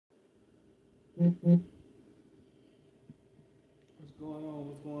What's going on?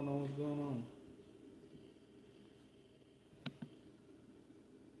 What's going on? What's going on?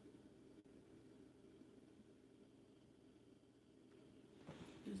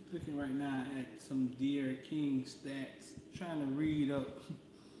 Just looking right now at some Deriq King stats, trying to read up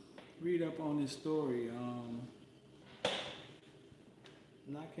on this story.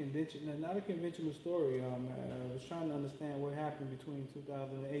 Not a conventional story. I was trying to understand what happened between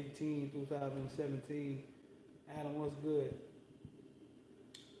 2018, 2017. Adam, what's good?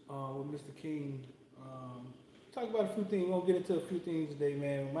 With Mr. King. Talk about a few things. We're gonna get into a few things today,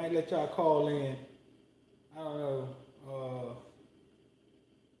 man. We might let y'all call in. I don't know.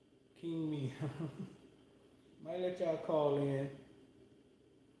 King me. Might let y'all call in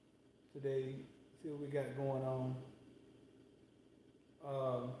today. See what we got going on.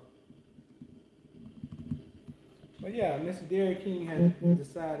 Um, but yeah, Mr. Deriq King has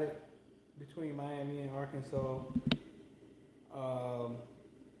decided between Miami and Arkansas. Um,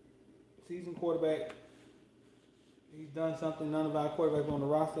 Seasoned quarterback. He's done something none of our quarterbacks on the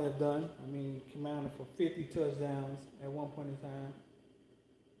roster have done. I mean, commanded for 50 touchdowns at one point in time.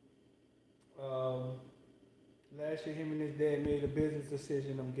 Um, Last year, him and his dad made a business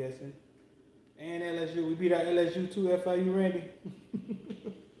decision, I'm guessing. And LSU, we beat out LSU too, FIU, Randy.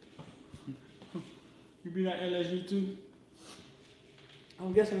 You beat out LSU too.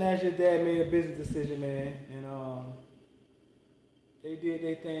 I'm guessing last year, dad made a business decision, man, and they did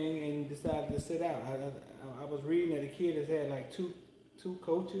their thing and decided to sit out. I was reading that the kid has had like two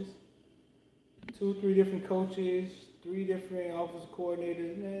coaches, three different coaches, three different office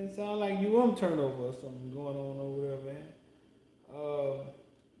coordinators. Man, it sounds like turnover or something going on over there, man.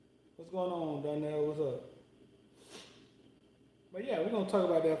 What's going on, Donnell? What's up? But yeah, we're gonna talk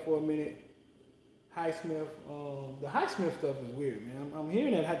about that for a minute. Highsmith, the Highsmith stuff is weird, man. I'm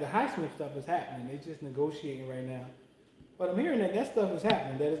hearing that the Highsmith stuff is happening. They're just negotiating right now. But I'm hearing that stuff is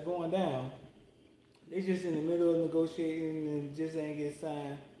happening, that it's going down. They just in the middle of negotiating and just ain't get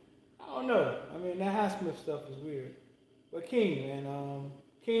signed. I don't know. I mean, that Highsmith stuff is weird. But King, man,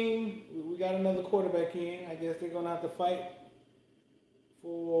 King, we got another quarterback in. I guess they're gonna have to fight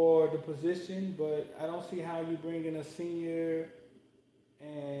for the position, but I don't see how you bring in a senior,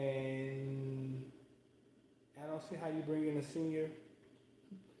 and I don't see how you bring in a senior.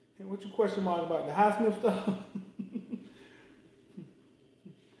 And what's your question mark about the Highsmith stuff?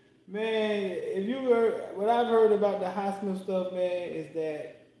 Man, if you heard what I've heard about the Highsmith stuff, man, is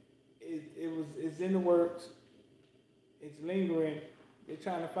that it's in the works. It's lingering. They're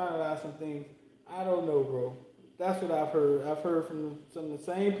trying to finalize some things. I don't know, bro. That's what I've heard. I've heard from some of the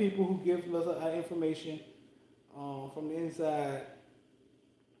same people who give us information from the inside.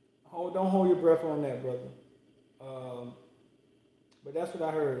 Don't hold your breath on that, brother. But that's what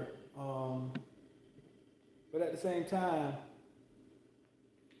I heard. But at the same time,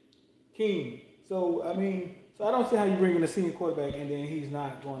 King. So I mean, so I don't see how you bring in a senior quarterback and then he's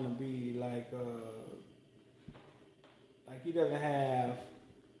not going to be like he doesn't have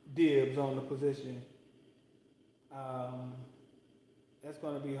dibs on the position. That's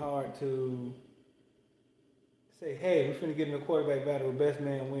going to be hard to say, hey, we're finna get in a quarterback battle, best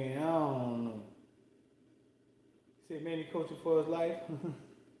man win. I don't know. See, Manny coaching for his life.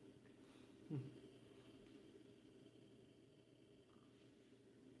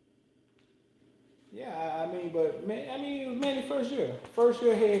 Yeah, I mean, but man, I mean, it was Manny's first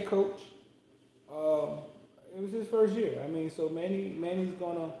year head coach. Um, it was his first year. I mean, so Manny's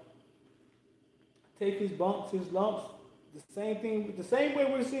gonna take his bumps, his lumps. The same thing, the same way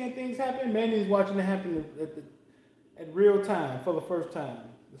we're seeing things happen. Manny's watching it happen at real time for the first time.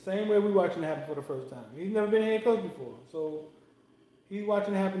 The same way we're watching it happen for the first time. He's never been a head coach before, so he's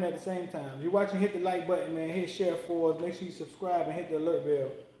watching it happen at the same time. You're watching, hit the like button, man. Hit share for us. Make sure you subscribe and hit the alert bell.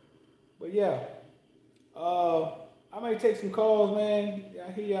 But yeah, I might take some calls, man.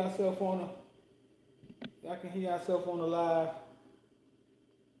 Y'all hear yourself on y'all can hear yourself on the live.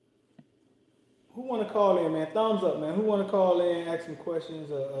 Who want to call in, man? Thumbs up, man. Who want to call in, ask some questions,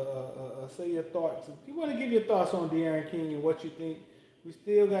 say your thoughts? If you want to give your thoughts on Deriq King and what you think, we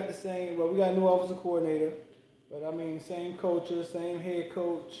still got the same. Well, we got a new offensive coordinator, but I mean, same coaches, same head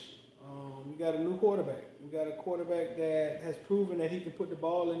coach. We got a new quarterback. We got a quarterback that has proven that he can put the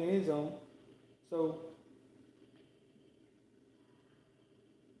ball in the end zone. So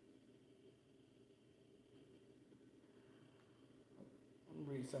let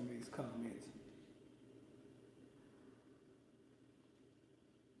me read some of these comments.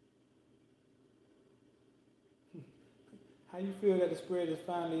 How you feel that the spread is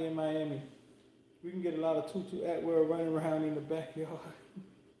finally in Miami? We can get a lot of Tutu Atwell running around in the backyard.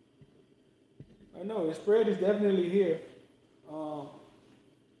 I know the spread is definitely here. Um,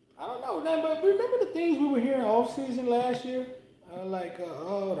 I don't know, man, but remember the things we were hearing off season last year?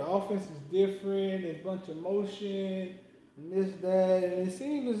 Oh, the offense is different, there's a bunch of motion, and this, that, and it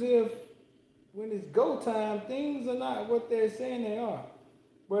seems as if when it's go time, things are not what they're saying they are.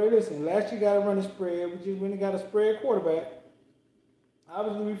 But listen, last year got to run a spread. We just went and got a spread quarterback.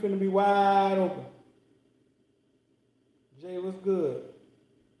 Obviously, we finna be wide open. Jay, what's good?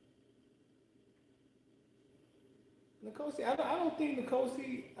 Nkosi, I don't think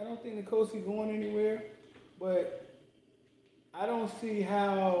Nkosi going anywhere, but I don't see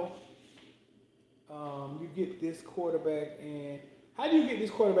how you get this quarterback and how do you get this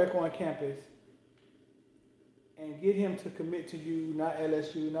quarterback on campus and get him to commit to you, not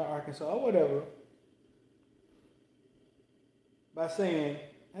LSU, not Arkansas, or whatever, by saying,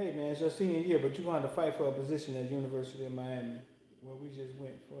 hey man, it's your senior year, but you're going to have to fight for a position at the University of Miami, where we just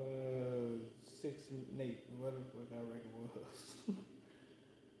went for 6-8, whatever the record was.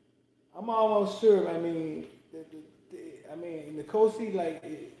 I'm almost sure. I mean, the Kosi, like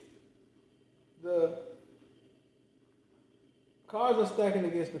the cards are stacking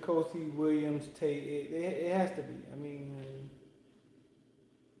against the Kosi, Williams, Tate. It has to be. I mean,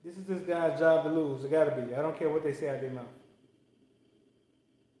 this is this guy's job to lose. It got to be. I don't care what they say out their mouth.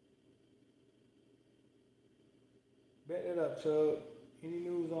 Bet it up, Chubb. Any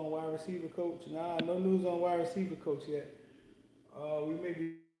news on wide receiver coach? Nah, no news on wide receiver coach yet. We may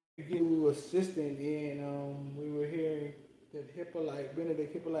be getting an assistant in. We were hearing that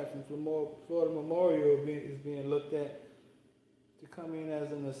Benedict Hippolyte from Florida Memorial is being looked at to come in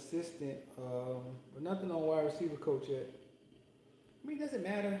as an assistant. But nothing on wide receiver coach yet. I mean, does it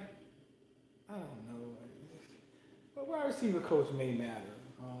matter? I don't know. But wide receiver coach may matter.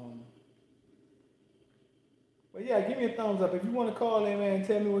 But yeah, give me a thumbs up. If you want to call in, man,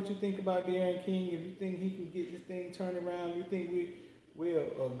 tell me what you think about Deriq King. If you think he can get this thing turned around, you think we're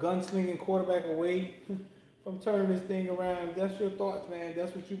a gunslinging quarterback away from turning this thing around. If that's your thoughts, man.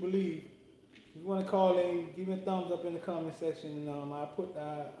 That's what you believe. If you want to call in, give me a thumbs up in the comment section, and I put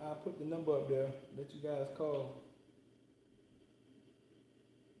the number up there that you guys call.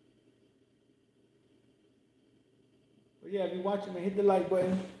 But yeah, if you're watching, man, hit the like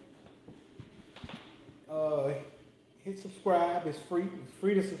button. Hit subscribe. It's free. It's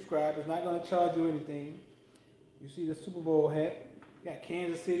free to subscribe. It's not going to charge you anything. You see the Super Bowl hat. You got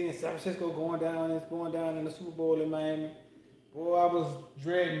Kansas City and San Francisco going down. It's going down in the Super Bowl in Miami. Boy, I was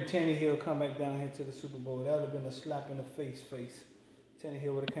dreading Tannehill come back down here to the Super Bowl. That would have been a slap in the face.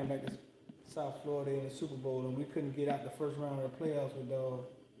 Tannehill would have come back to South Florida in the Super Bowl, and we couldn't get out the first round of the playoffs with dog.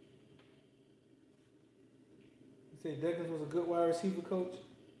 You say Douglas was a good wide receiver coach?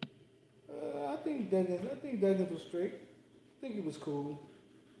 I think Douglas was straight. I think he was cool.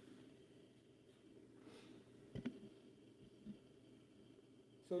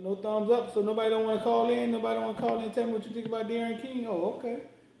 So no thumbs up. So nobody don't want to call in. Nobody don't want to call in and tell me what you think about Deriq King. Oh, okay.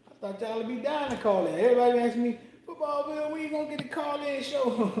 I thought y'all would be down to call in. Everybody asking me, Footballville, we ain't gonna get the call in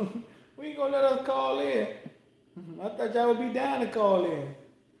show. We ain't gonna let us call in. I thought y'all would be down to call in.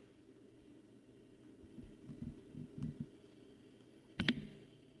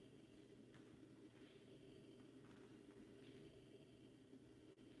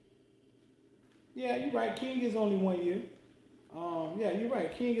 Yeah, you're right. King is only 1 year. Yeah, you're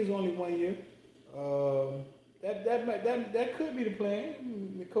right. King is only 1 year. That could be the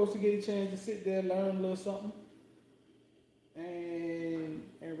plan. The coach to get a chance to sit there, learn a little something, and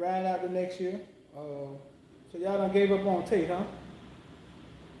ride out the next year. So y'all done gave up on Tate, huh?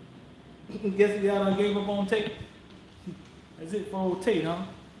 Guess y'all done gave up on Tate. That's it for old Tate, huh?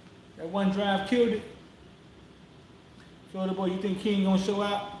 That one drive killed it. Florida boy, you think King gonna show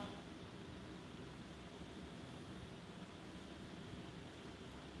out?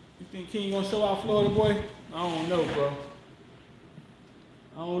 You think King gonna show out, Florida boy? I don't know, bro.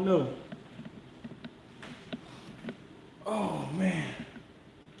 I don't know. Oh man.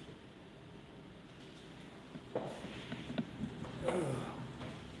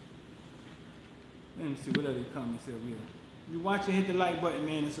 Let me see what other comments here we have. You watch it, hit the like button,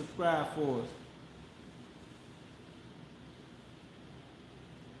 man, and subscribe for us.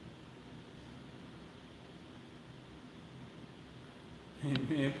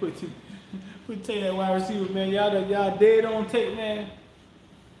 Man, put Tate that wide receiver, man. Y'all dead on Tate, man.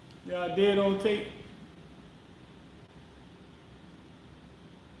 Y'all dead on Tate.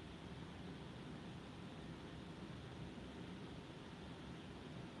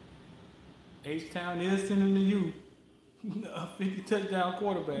 H-Town is sending to you a 50 touchdown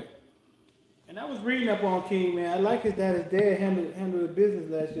quarterback. And I was reading up on King, man. I like it that his dad handled the business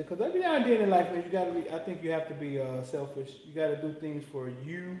last year. Because every now and then in life, man, you gotta be. I think you have to be selfish. You gotta do things for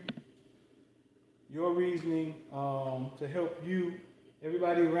you, your reasoning, to help you.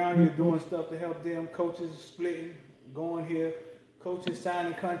 Everybody around you doing stuff to help them. Coaches splitting, going here. Coaches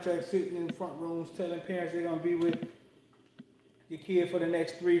signing contracts, sitting in front rooms, telling parents they're gonna be with your kid for the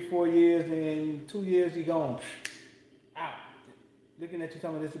next 3-4 years, and in 2 years he gone out. Looking at you,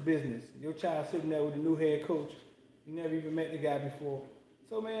 telling this is business. Your child sitting there with a new head coach. You never even met the guy before.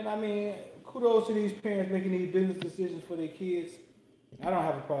 So, man, I mean, kudos to these parents making these business decisions for their kids. I don't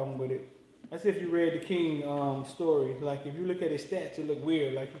have a problem with it. That's if you read the King story. Like, if you look at his stats, it look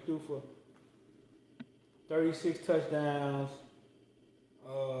weird. Like, he threw for 36 touchdowns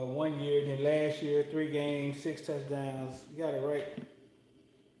 1 year. Then last year, 3 games, 6 touchdowns. You got it right.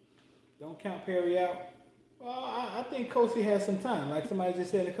 Don't count Perry out. Well, I think Kosi has some time. Like somebody just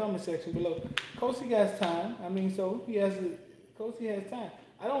said in the comment section below. Kosi has time. I mean, so Kosi has time.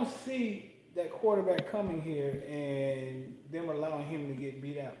 I don't see that quarterback coming here and them allowing him to get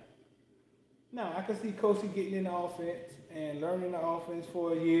beat out. No, I can see Kosi getting in the offense and learning the offense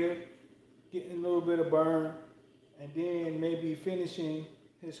for a year, getting a little bit of burn, and then maybe finishing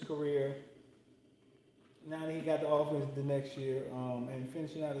his career. Now that he got the offense the next year, and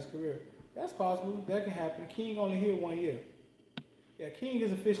finishing out his career. That's possible. That can happen. King only here 1 year. Yeah, King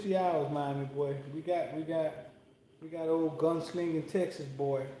is officially ours, Miami boy. We got old gunslinging Texas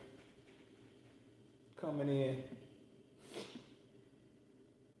boy coming in.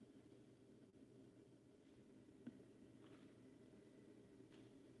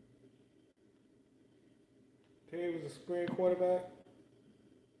 Perry was a spread quarterback.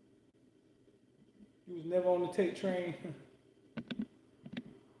 He was never on the tape train.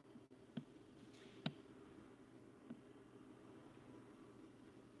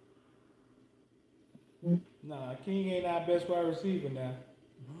 Nah, King ain't our best wide receiver now.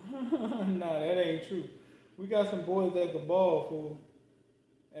 Nah, that ain't true. We got some boys that can ball, fool,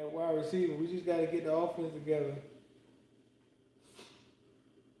 at wide receiver. We just got to get the offense together.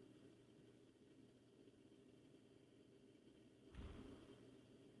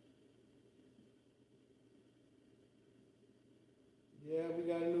 Yeah, we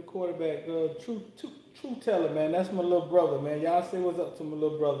got a new quarterback. Truth teller, man. That's my little brother, man. Y'all say what's up to my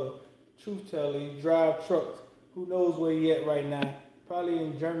little brother. Truth teller. He drive trucks. Who knows where he at right now? Probably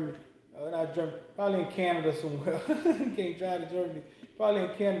in Germany. Not Germany. Probably in Canada somewhere. Can't drive to Germany. Probably in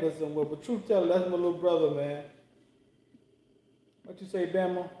Canada somewhere. But truth teller, that's my little brother, man. What you say,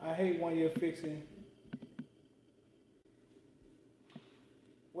 Bama? I hate 1 year fixing.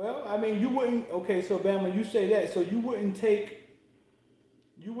 Well, I mean, you wouldn't. Okay, so Bama, you say that. So you wouldn't take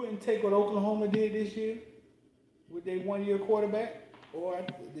what Oklahoma did this year with their 1 year quarterback, or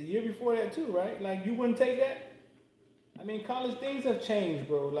the year before that too, right? Like, you wouldn't take that. I mean, college, things have changed,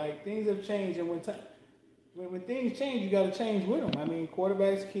 bro. Like, things have changed, and when things change, you got to change with them. I mean,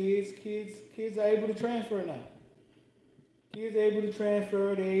 quarterbacks, kids are able to transfer now. Kids are able to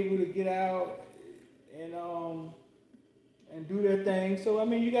transfer. They're able to get out and do their thing. So I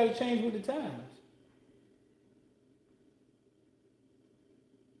mean, you got to change with the times.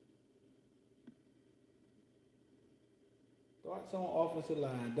 Thoughts on offensive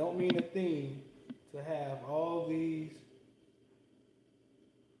line. Don't mean a thing to have all these.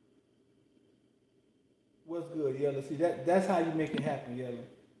 What's good, Yellow? See, that's how you make it happen, Yellow.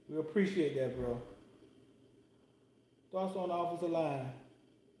 We appreciate that, bro. Thoughts on the offensive line.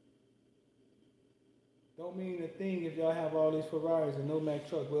 Don't mean a thing if y'all have all these Ferraris and no Mack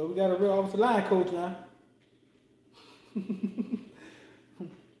trucks. Well, we got a real offensive line coach now.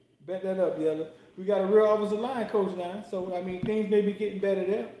 Bet that up, Yellow. We got a real offensive line coach now. So, I mean, things may be getting better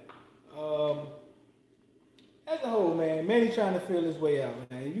there. As a whole, man, Manny trying to feel his way out,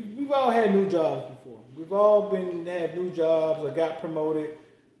 man. We've all had new jobs before. We've all had new jobs or got promoted.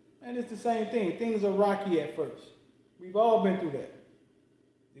 And it's the same thing. Things are rocky at first. We've all been through that.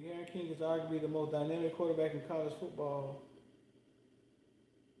 Deriq King is arguably the most dynamic quarterback in college football.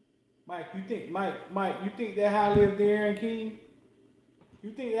 Mike, you think that highly of Deriq King?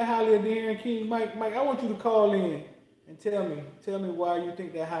 You think that highly of Deriq King? Mike, I want you to call in and tell me why you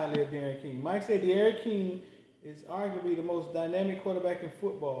think that highly of Deriq King. Mike said Deriq King is arguably the most dynamic quarterback in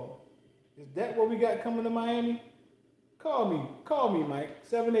football. Is that what we got coming to Miami? Call me, Mike.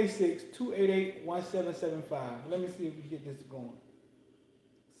 786-288-1775. Let me see if we get this going.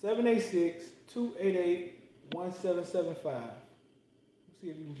 786-288-1775. Let's see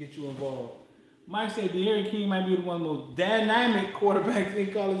if we can get you involved. Mike said Deriq King might be one of the most dynamic quarterbacks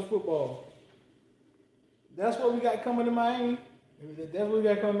in college football. That's what we got coming to Miami. That's what we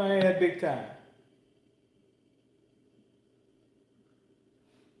got coming to Miami. That's big time.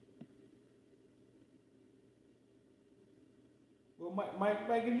 Mike,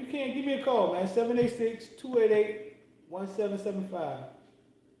 if you can't, give me a call, man. 786-288-1775.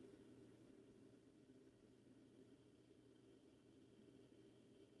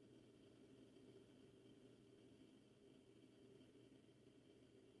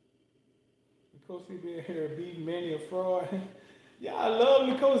 Nicosi being here beating Manny a fraud. Yeah, I love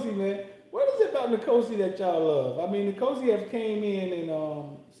Nicosi, man. What is it about Nicosi that y'all love? I mean, Nicosi have came in and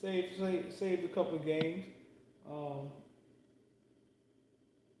saved a couple of games. Um,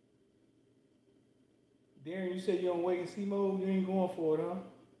 Darren, you said you're on wait and see mode. You ain't going for it, huh?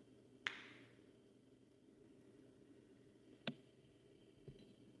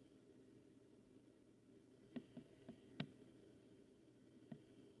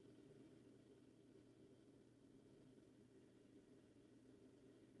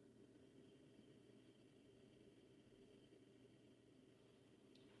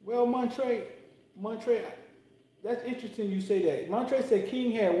 Well, Montre, that's interesting you say that. Montre said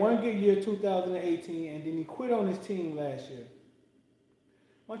King had one good year 2018 and then he quit on his team last year.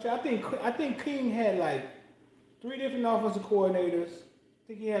 Montre, I think King had like 3 different offensive coordinators. I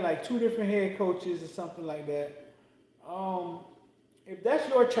think he had like 2 different head coaches or something like that. Um, if that's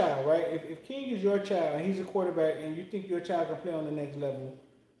your child, right? If King is your child and he's a quarterback and you think your child can play on the next level,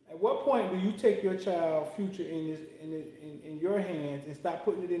 at what point do you take your child's future in your hands and stop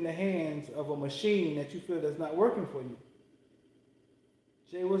putting it in the hands of a machine that you feel that's not working for you?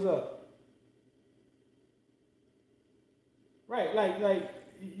 Jay, what's up? Right, like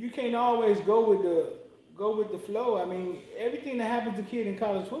you can't always go with the flow. I mean, everything that happens to kid in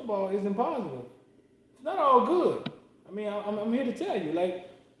college football isn't positive. It's not all good. I mean, I'm here to tell you, like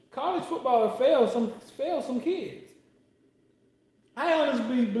college football fails some kids. I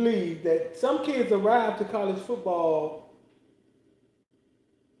honestly believe that some kids arrive to college football.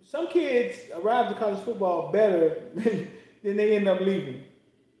 Some kids arrive to college football better than they end up leaving.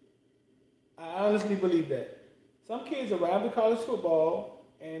 I honestly believe that. Some kids arrive to college football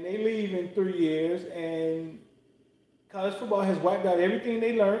and they leave in 3 years, and college football has wiped out everything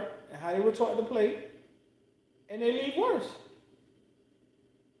they learned and how they were taught to play, and they leave worse.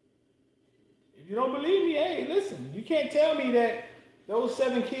 If you don't believe me, hey, listen. You can't tell me that those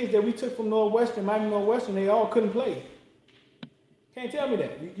 7 kids that we took from Northwestern, Miami Northwestern, they all couldn't play. Can't tell me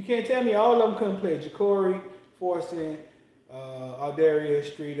that. You can't tell me all of them couldn't play. Ja'Cory, Forson,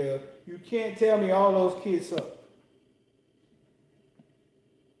 Aldarius, Streeter. You can't tell me all those kids suck.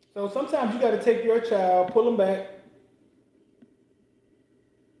 So sometimes you got to take your child, pull them back,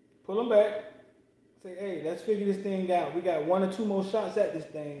 say, hey, let's figure this thing out. We got 1 or 2 more shots at this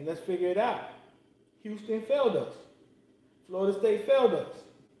thing. Let's figure it out. Houston failed us. Florida State failed us.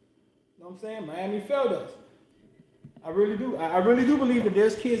 You know what I'm saying? Miami failed us. I really do. I really do believe that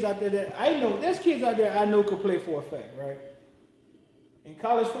there's kids out there that I know could play for a fact, right? In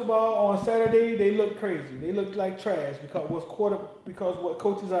college football on Saturday, they look crazy. They look like trash because what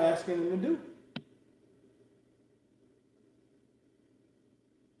coaches are asking them to do.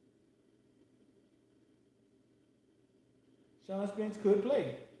 Sean Spence could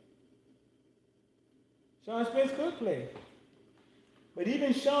play. But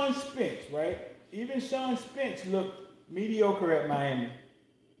even Sean Spence, right? Even Sean Spence looked mediocre at Miami.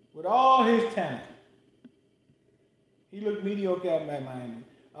 With all his talent. He looked mediocre at Miami.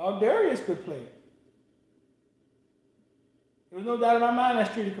 Darius could play. There was no doubt in my mind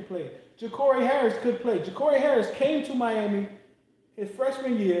that Streeter could play. Ja'Cory Harris could play. Ja'Cory Harris came to Miami his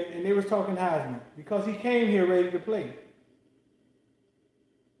freshman year, and they was talking Heisman because he came here ready to play.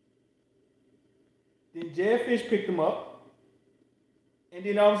 Then Jed Fish picked him up, and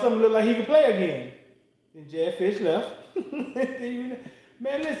then all of a sudden it looked like he could play again. Then Jed Fish left.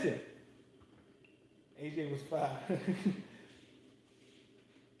 Man, listen. AJ was 5.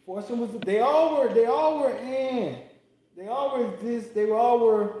 Fortune was. They all were in. They all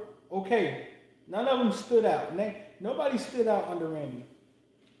were okay. None of them stood out. Nobody stood out under Randy.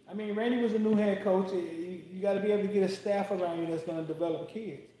 I mean, Randy was a new head coach. You got to be able to get a staff around you that's going to develop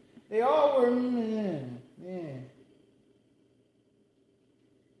kids. They all were.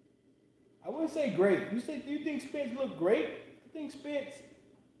 I wouldn't say great. Do you think Spence looked great? I think Spence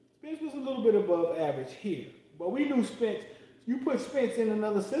was a little bit above average here. But we knew Spence. You put Spence in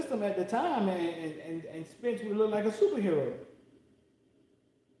another system at the time, and Spence would look like a superhero.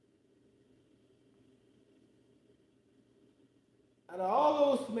 Out of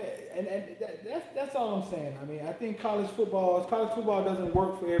all those, and that's all I'm saying. I mean, I think college football doesn't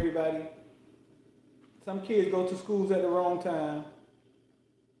work for everybody. Some kids go to schools at the wrong time.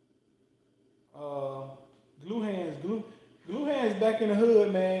 Glue Hands back in the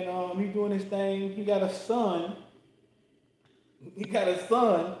hood, man. He's doing his thing. He got a son. He got a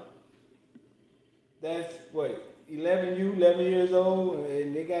son that's what 11 years old,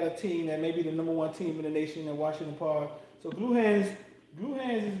 and they got a team that may be the number one team in the nation in Washington Park. So Blue Hands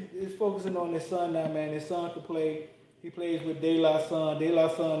is focusing on his son now, man. His son can play. He plays with De La Son. De La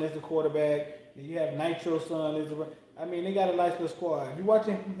Son is the quarterback. And you have Nitro Son is the. I mean, they got a nice little squad. If you're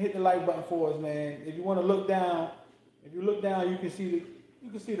watching, hit the like button for us, man. If you want to look down, you can see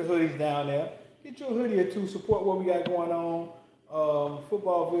the hoodies down there. Get your hoodie or two. Support what we got going on.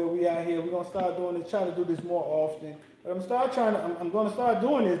 Footballville, we out here. We're gonna start doing this. Try to do this more often. But I'm gonna start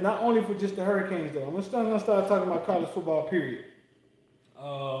doing this not only for just the Hurricanes though. I'm gonna start talking about college football, period.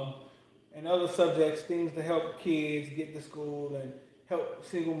 And other subjects, things to help kids get to school and help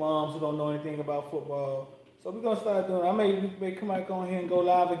single moms who don't know anything about football. So we're gonna start doing. We may come back on here and go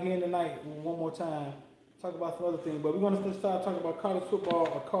live again tonight one more time. Talk about some other things, but we're gonna start talking about college football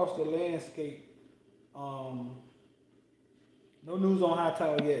across the landscape. No news on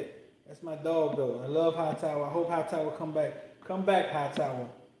Hightower yet. That's my dog though. I love Hightower. I hope Hightower come back. Come back, Hightower.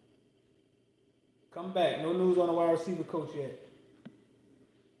 Come back. No news on the wide receiver coach yet.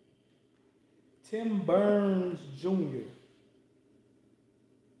 Tim Burns Jr.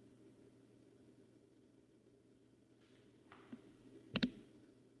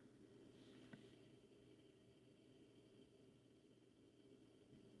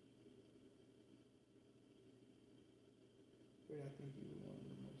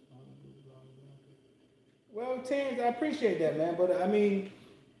 Well, Terrence, I appreciate that, man. But I mean,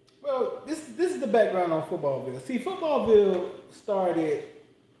 well, this is the background on Footballville. See, Footballville started.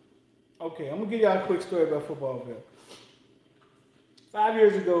 Okay, I'm gonna give y'all a quick story about Footballville. 5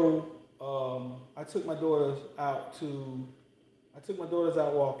 years ago, I took my daughters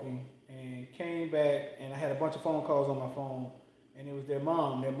out walking and came back, and I had a bunch of phone calls on my phone, and it was their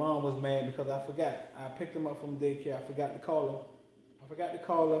mom. Their mom was mad because I forgot. I picked them up from daycare. I forgot to call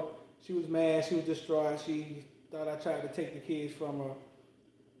her. She was mad. She was distraught. She thought I tried to take the kids from her.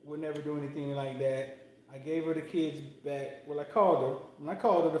 Would never do anything like that. I gave her the kids back. Well, I called her. When I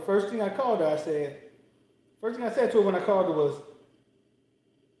called her, the first thing I said to her when I called her was,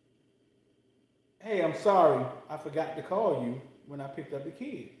 "Hey, I'm sorry. I forgot to call you when I picked up the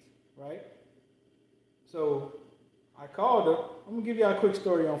kids." Right? So I called her. I'm going to give y'all a quick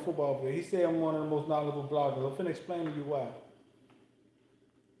story on Footballville. He said I'm one of the most knowledgeable bloggers. I'm finna explain to you why.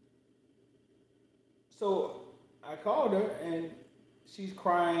 So I called her, and she's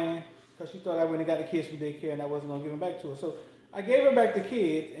crying because she thought I went and got the kids from daycare and I wasn't going to give them back to her. So I gave her back the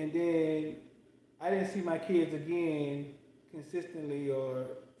kids, and then I didn't see my kids again consistently or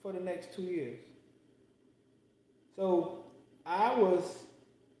for the next 2 years. So I was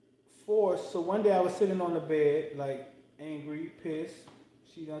forced. So one day I was sitting on the bed, like angry, pissed.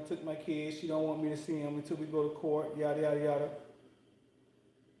 She done took my kids. She don't want me to see them until we go to court, yada, yada, yada.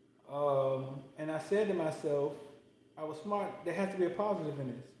 And I said to myself, I was smart. There has to be a positive in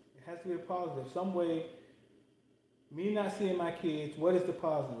this. It has to be a positive. Some way, me not seeing my kids, what is the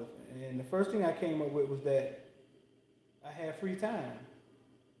positive? And the first thing I came up with was that I had free time.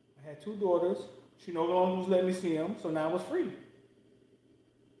 I had two daughters. She no longer was letting me see them, so now I was free.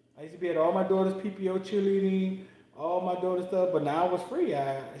 I used to be at all my daughters' PPO cheerleading, all my daughters' stuff, but now I was free.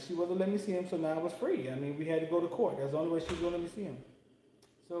 She wasn't letting me see them, so now I was free. I mean, we had to go to court. That's the only way she was going to let me see them.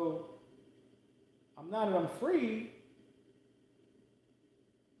 So now that I'm free,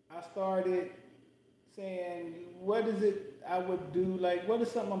 I started saying, what is it I would do? Like, what is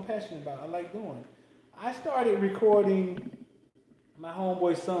something I'm passionate about? I like doing. I started recording my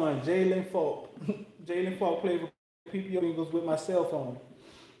homeboy's son, Jalen Falk. Jalen Falk played for PPO Eagles with my cell phone.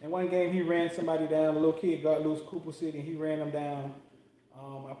 And one game he ran somebody down. A little kid got loose, Cooper City, and he ran them down.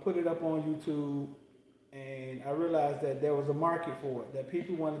 I put it up on YouTube, and I realized that there was a market for it, that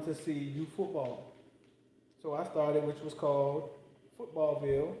people wanted to see youth football. So I started, which was called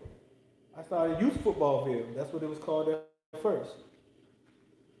Footballville. I started Youth Footballville. That's what it was called at first.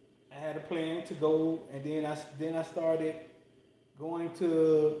 I had a plan to go, and then I started going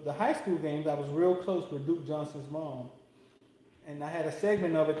to the high school games. I was real close with Duke Johnson's mom. And I had a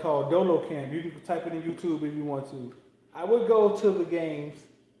segment of it called Dolo Cam. You can type it in YouTube if you want to. I would go to the games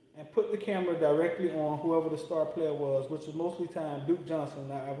and put the camera directly on whoever the star player was, which was mostly time Duke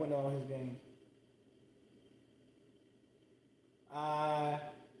Johnson. I went to all his games. I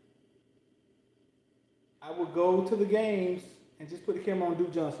would go to the games and just put the camera on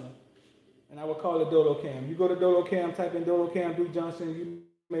Duke Johnson. And I would call it Dolo Cam. You go to Dolo Cam, type in Dolo Cam Duke Johnson, you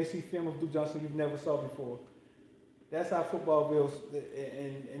may see film of Duke Johnson you've never saw before. That's how Footballville,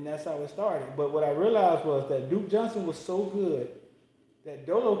 and that's how it started. But what I realized was that Duke Johnson was so good that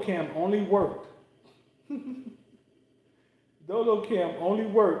Dolo Cam only worked. Dolo Kim only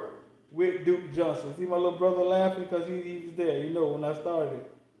worked with Duke Johnson. See my little brother laughing because he was there. You know when I started.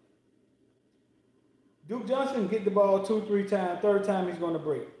 Duke Johnson get the ball 2, 3 times. Third time he's going to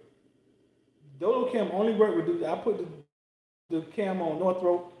break. Dolo Kim only worked with Duke. I put the Cam on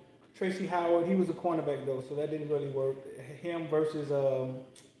Northrop. Tracy Howard. He was a cornerback though, so that didn't really work. Him versus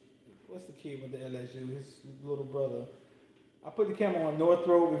what's the kid with the LSU? His little brother. I put the camera on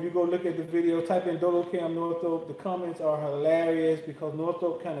Northrop. If you go look at the video, type in Dolo Cam Northrop. The comments are hilarious because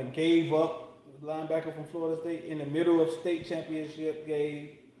Northrop kind of gave up. Linebacker from Florida State in the middle of state championship game,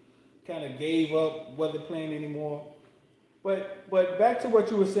 kind of gave up, wasn't playing anymore. But back to what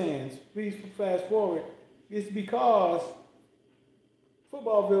you were saying. Please fast forward. It's because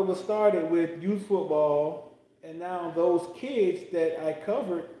Footballville was started with youth football, and now those kids that I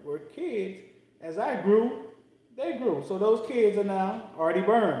covered were kids. As I grew, they grew. So those kids are now Artie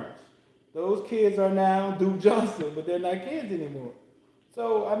Burns. Those kids are now Duke Johnson, but they're not kids anymore.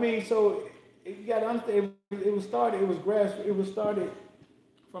 So I mean, you got to understand. It was started. It was grassroots. It was started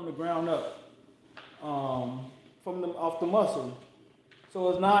from the ground up, off the muscle. So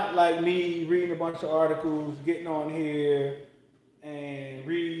it's not like me reading a bunch of articles, getting on here, and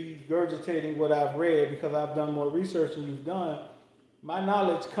regurgitating what I've read because I've done more research than you've done. My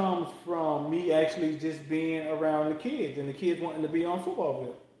knowledge comes from me actually just being around the kids and the kids wanting to be on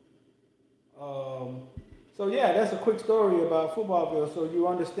Footballville. So yeah, that's a quick story about Footballville, so you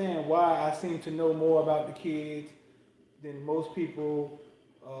understand why I seem to know more about the kids than most people.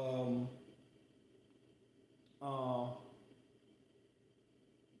 All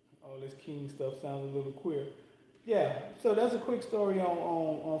this King stuff sounds a little queer. Yeah, so that's a quick story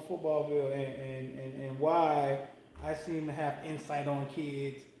on Footballville and why I seem to have insight on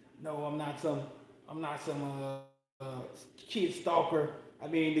kids. No, I'm not some kid stalker. I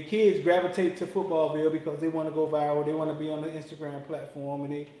mean, the kids gravitate to Footballville because they want to go viral. They want to be on the Instagram platform,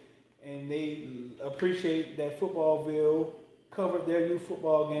 and they appreciate that Footballville covered their youth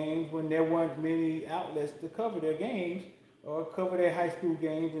football games when there weren't many outlets to cover their games or cover their high school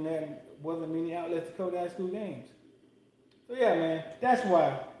games, and there wasn't many outlets to cover their high school games. So yeah, man, that's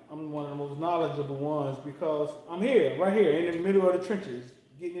why I'm one of the most knowledgeable ones, because I'm here, right here, in the middle of the trenches,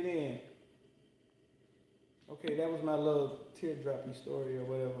 getting it in. Okay, that was my little teardroppy story or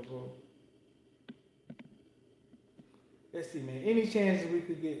whatever, bro. Let's see, man. Any chances we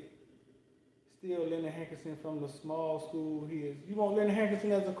could get still Leonard Hankerson from the small school he is? You want Leonard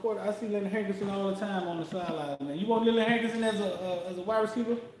Hankerson as a quarter? I see Leonard Hankerson all the time on the sideline, man. You want Leonard Hankerson as a wide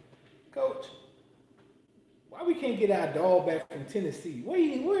receiver coach? Why we can't get our dog back from Tennessee? Where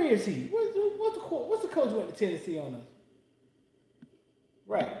is he? What's the coach went to Tennessee on us?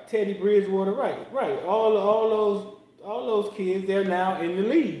 Right, Teddy Bridgewater. Right. All those kids, they're now in the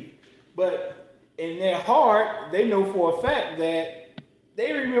league, but in their heart, they know for a fact that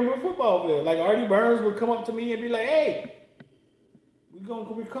they remember Footballville. Like Artie Burns would come up to me and be like, "Hey, we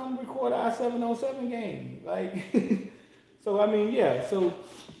come record our 7-on-7 game." Like, so I mean, yeah. So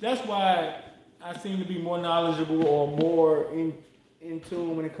that's why I seem to be more knowledgeable or more in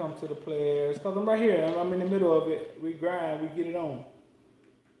tune when it comes to the players, because I'm right here. I'm in the middle of it. We grind. We get it on.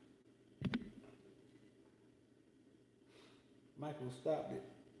 Michael stopped it.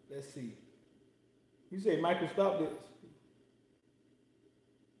 Let's see. You say Michael stopped it.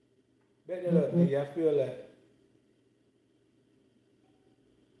 Bet that up, D. I feel that.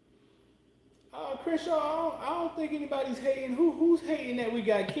 Crenshaw, I don't think anybody's hating. Who's hating that we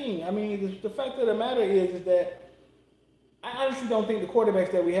got King? I mean, the fact of the matter is that I honestly don't think the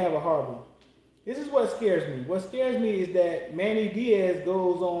quarterbacks that we have are horrible. This is what scares me. What scares me is that Manny Diaz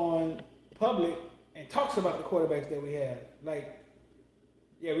goes on public and talks about the quarterbacks that we have. Like,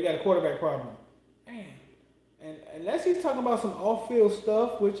 yeah, we got a quarterback problem. Man. And unless he's talking about some off-field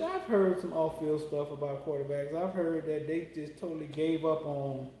stuff, which I've heard some off-field stuff about quarterbacks. I've heard that they just totally gave up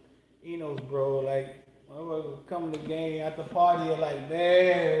on Enos, bro. Like, coming to the game at the party, like,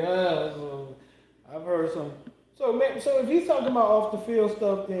 man. So I've heard some. So if he's talking about off-the-field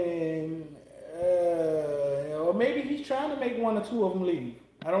stuff, then, or maybe he's trying to make one or two of them leave.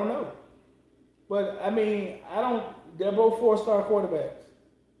 I don't know. But, I mean, they're both 4-star quarterbacks.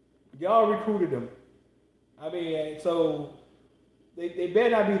 Y'all recruited them. I mean, so they better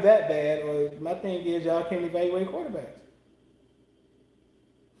not be that bad, or my thing is y'all can't evaluate quarterbacks.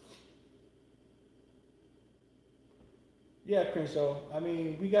 Yeah, Crenshaw. I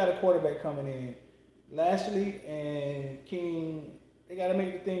mean, we got a quarterback coming in. Lashley and King, they got to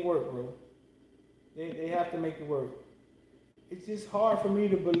make the thing work, bro. They have to make it work. It's just hard for me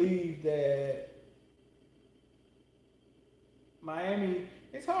to believe that Miami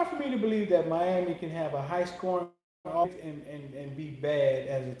can have a high-scoring and be bad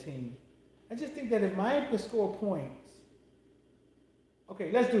as a team. I just think that if Miami could score points,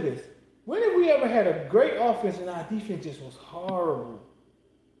 okay, let's do this. When have we ever had a great offense and our defense just was horrible?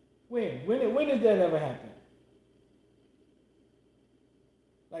 When did that ever happen?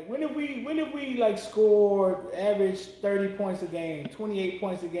 Like when have we like scored average 30 points a game, 28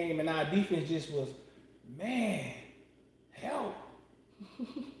 points a game, and our defense just was, man, help.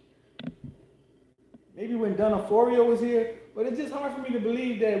 Maybe when Donaforio was here, but it's just hard for me to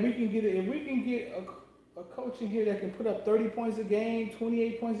believe that we can get it. If we can get a coach in here that can put up 30 points a game,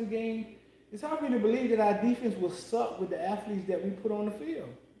 28 points a game, it's hard for me to believe that our defense will suck with the athletes that we put on the field.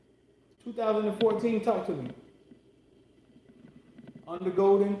 2014, talk to me. Under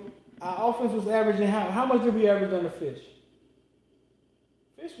Golden, our offense was averaging how much did we average under Fish?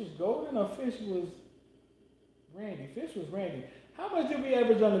 Fish was Golden or Fish was Randy? Fish was Randy. How much did we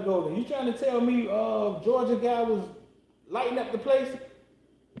average under Golden? You trying to tell me Georgia guy was lighting up the place?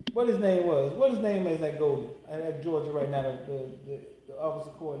 What his name was? What his name is at Golden? At Georgia right now, the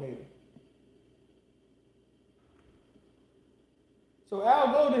offensive coordinator. So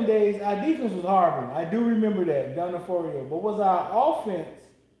our Golden days, our defense was horrible. I do remember that, Donaforio. But was our offense,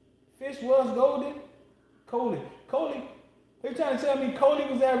 Fish was Golden? Coley, they're trying to tell me Coley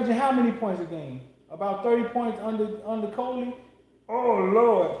was averaging how many points a game? About 30 points under Coley? Oh,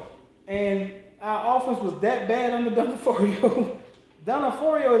 Lord. And our offense was that bad under Donaforio.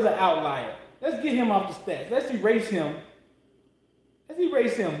 Donaforio is an outlier. Let's get him off the stats. Let's erase him.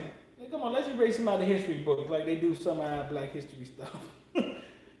 Come on, let's erase him out of the history books like they do some of our black history stuff.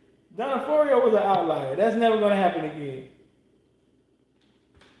 Donaforio was an outlier. That's never going to happen again.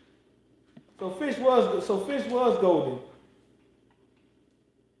 So Fish was Golden.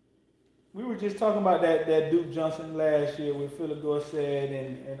 We were just talking about that Duke Johnson last year with Philip Dorsett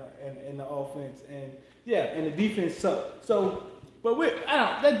and the offense, and yeah, and the defense sucked. So, but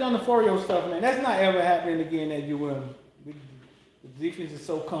that Donaforio stuff, man, that's not ever happening again at UM. The defense is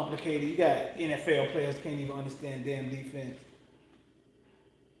so complicated. You got NFL players can't even understand damn defense.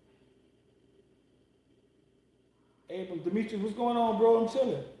 Abram, Demetrius, what's going on, bro? I'm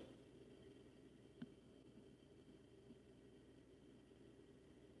chilling.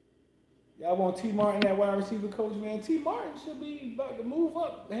 Y'all want T. Martin, that wide receiver coach, man? T. Martin should be about to move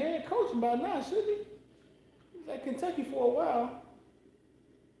up the head coaching by now, shouldn't he? He was at Kentucky for a while.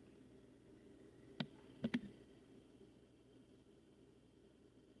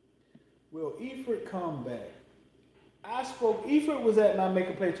 Will Eford come back? Eford was at my Make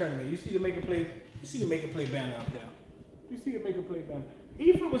a Play tournament. You see the Make a Play banner up there.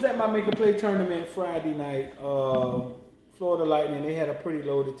 Eford was at my Make a Play tournament Friday night. Florida Lightning, they had a pretty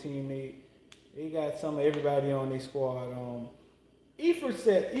loaded team. They got some of everybody on their squad.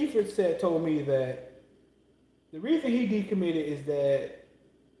 Eford told me that the reason he decommitted is that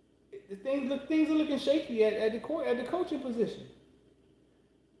things are looking shaky at the coaching position.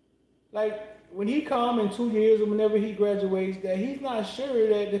 Like when he come in 2 years or whenever he graduates, that he's not sure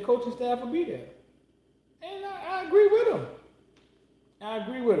that the coaching staff will be there. And I agree with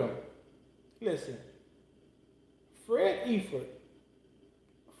him. Listen, Fred Eford,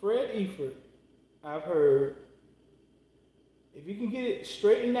 I've heard, if you can get it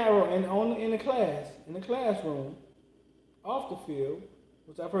straight and narrow and in the classroom, off the field,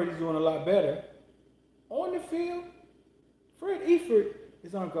 which I've heard he's doing a lot better, on the field, Fred Eford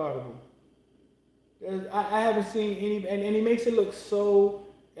is unguardable. I haven't seen any, and he makes it look so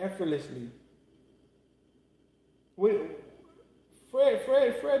effortlessly. Fred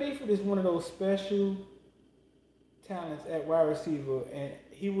Eford is one of those special talents at wide receiver, and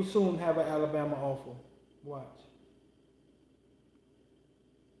he will soon have an Alabama offer. Watch.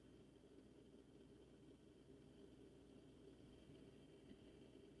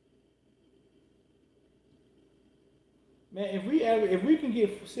 Man, if we can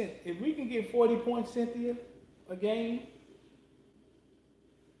get 40 points, Cynthia, a game,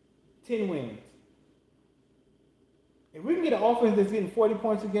 10 wins. If we can get an offense that's getting 40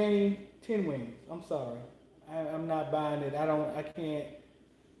 points a game, 10 wins. I'm sorry. I'm not buying it. I can't.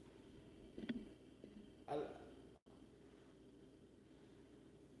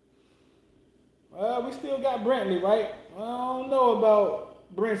 Well, we still got Brentley, right? I don't know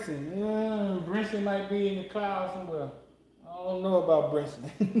about Brinson. Brinson might be in the cloud somewhere. I don't know about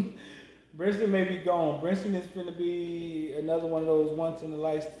Brinson. Brinson may be gone. Brinson is going to be another one of those once in a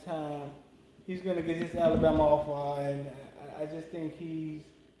lifetime. He's going to get his Alabama offer, and I just think he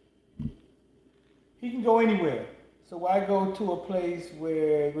can go anywhere. So why go to a place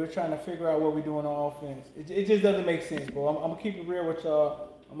where we're trying to figure out what we're doing on offense? It just doesn't make sense, bro. I'm going to keep it real with y'all.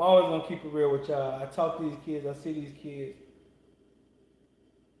 I'm always gonna keep it real with y'all. I talk to these kids, I see these kids.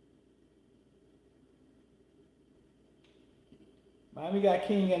 Miami got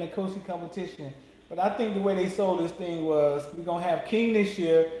King and the Nicosi competition. But I think the way they sold this thing was we're gonna have King this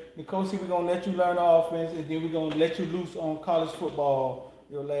year, Nicosi we're gonna let you learn the offense, and then we're gonna let you loose on college football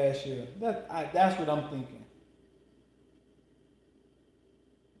your last year. That's what I'm thinking.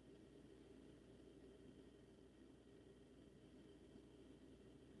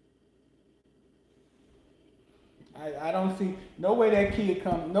 I don't see no way that kid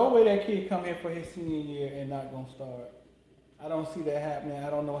come here for his senior year and not gonna start. I don't see that happening. I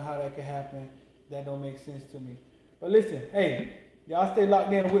don't know how that could happen. That don't make sense to me. But listen, hey, y'all stay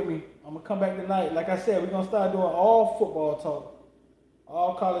locked in with me. I'm gonna come back tonight. Like I said, we're gonna start doing all football talk,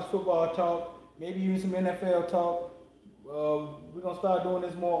 all college football talk, maybe even some NFL talk. We're gonna start doing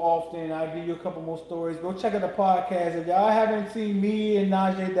this more often. I'll give you a couple more stories. Go check out the podcast. If y'all haven't seen me and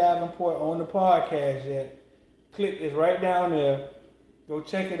Najee Davenport on the podcast yet, click is right down there. Go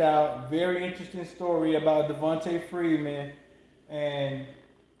check it out. Very interesting story about Devontae Freeman and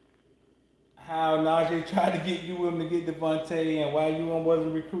how Najee tried to get UM to get Devontae and why UM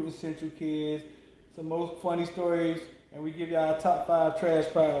wasn't recruiting Central kids. Some most funny stories, and we give y'all a top 5 trash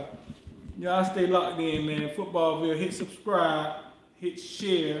pile. Y'all stay locked in, man. Footballville, hit subscribe, hit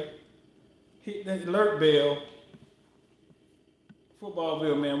share, hit that alert bell.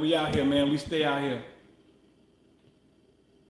 Footballville, man. We out here, man. We stay out here.